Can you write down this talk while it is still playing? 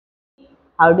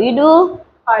How do you do?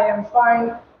 I am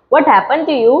fine. What happened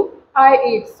to you? I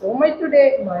ate so much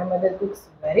today. My mother cooks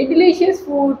very delicious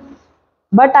food.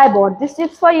 But I bought these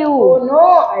chips for you. Oh no,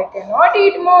 I cannot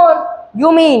eat more.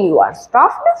 You mean you are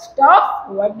stuffed? Stuff?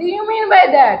 What do you mean by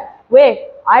that? Wait,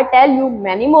 I tell you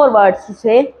many more words to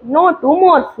say no to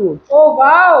more food. Oh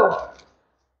wow.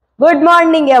 Good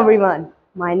morning everyone.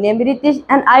 My name is Ritish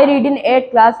and I read in 8th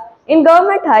class in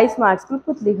Government High Smart School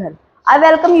Putlighar. I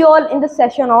welcome you all in the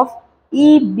session of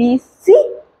EBC,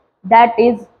 that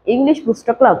is English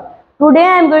Booster Club. Today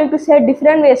I am going to say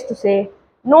different ways to say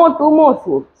no to more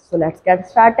food. So let's get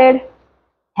started.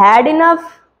 Had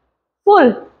enough,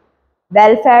 full,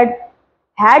 well fed,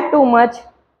 had too much,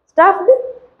 stuffed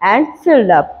and filled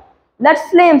up. Let's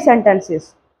flame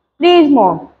sentences. Please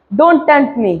mom, don't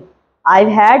tempt me. I've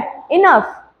had enough.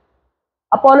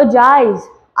 Apologize.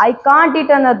 I can't eat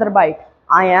another bite.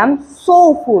 I am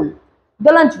so full.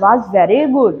 The lunch was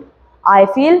very good. I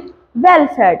feel well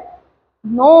fed.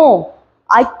 No,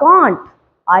 I can't.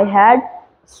 I had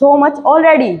so much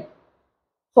already.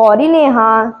 Sorry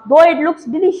Neha, though it looks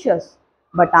delicious,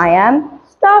 but I am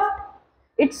stuffed.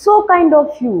 It's so kind of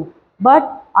you,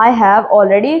 but I have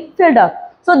already filled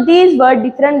up. So these were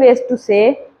different ways to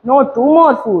say no to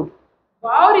more food.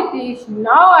 Wow Ritish,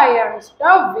 now I am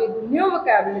stuffed with new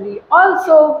vocabulary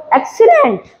also.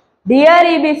 Excellent! Dear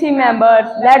EBC members,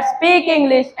 let's speak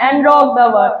English and rock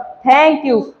the world. Thank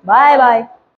you. Bye bye.